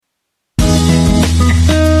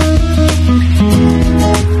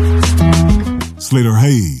Slater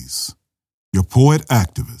Hayes, your poet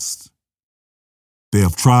activist. They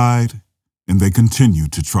have tried, and they continue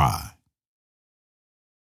to try.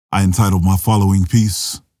 I entitled my following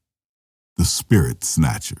piece, The Spirit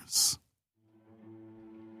Snatchers.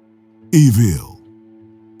 Evil,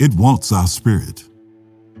 it wants our spirit,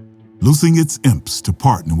 loosing its imps to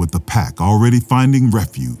partner with the pack already finding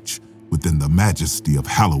refuge within the majesty of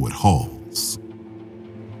hallowed halls,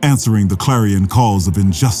 answering the clarion calls of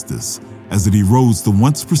injustice as it erodes the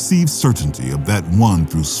once perceived certainty of that won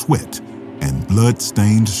through sweat and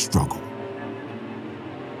blood-stained struggle.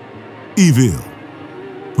 Evil,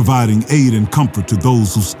 providing aid and comfort to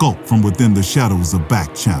those who skulk from within the shadows of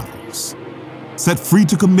back channels, set free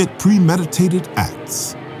to commit premeditated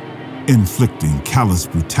acts, inflicting callous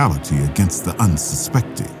brutality against the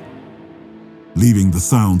unsuspecting, leaving the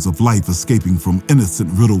sounds of life escaping from innocent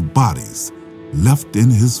riddled bodies left in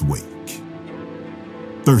his wake,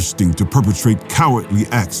 thirsting to perpetrate cowardly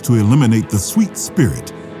acts to eliminate the sweet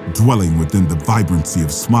spirit dwelling within the vibrancy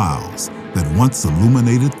of smiles that once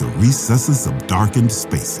illuminated the recesses of darkened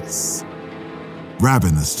spaces,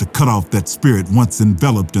 ravenous to cut off that spirit once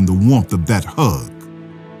enveloped in the warmth of that hug,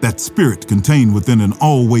 that spirit contained within an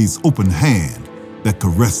always open hand that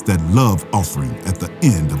caressed that love offering at the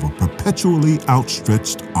end of a perpetually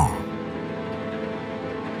outstretched arm.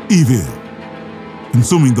 Evil,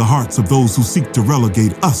 consuming the hearts of those who seek to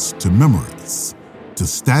relegate us to memories, to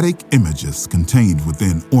static images contained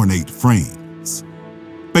within ornate frames,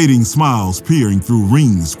 fading smiles peering through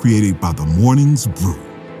rings created by the morning's brew.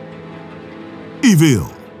 Evil,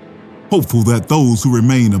 hopeful that those who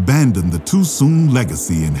remain abandon the too soon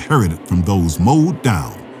legacy inherited from those mowed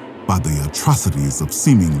down by the atrocities of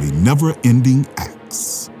seemingly never-ending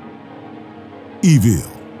acts. Evil,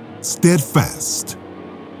 steadfast,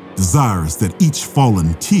 desirous that each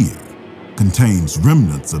fallen tear contains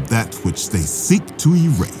remnants of that which they seek to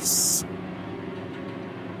erase.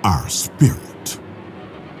 Our spirit.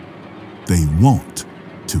 They want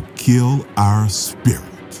to kill our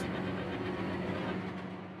spirit.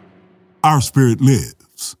 Our spirit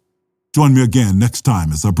lives. Join me again next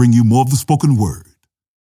time as I bring you more of the spoken word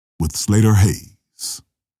with Slater Hayes.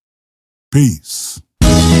 Peace.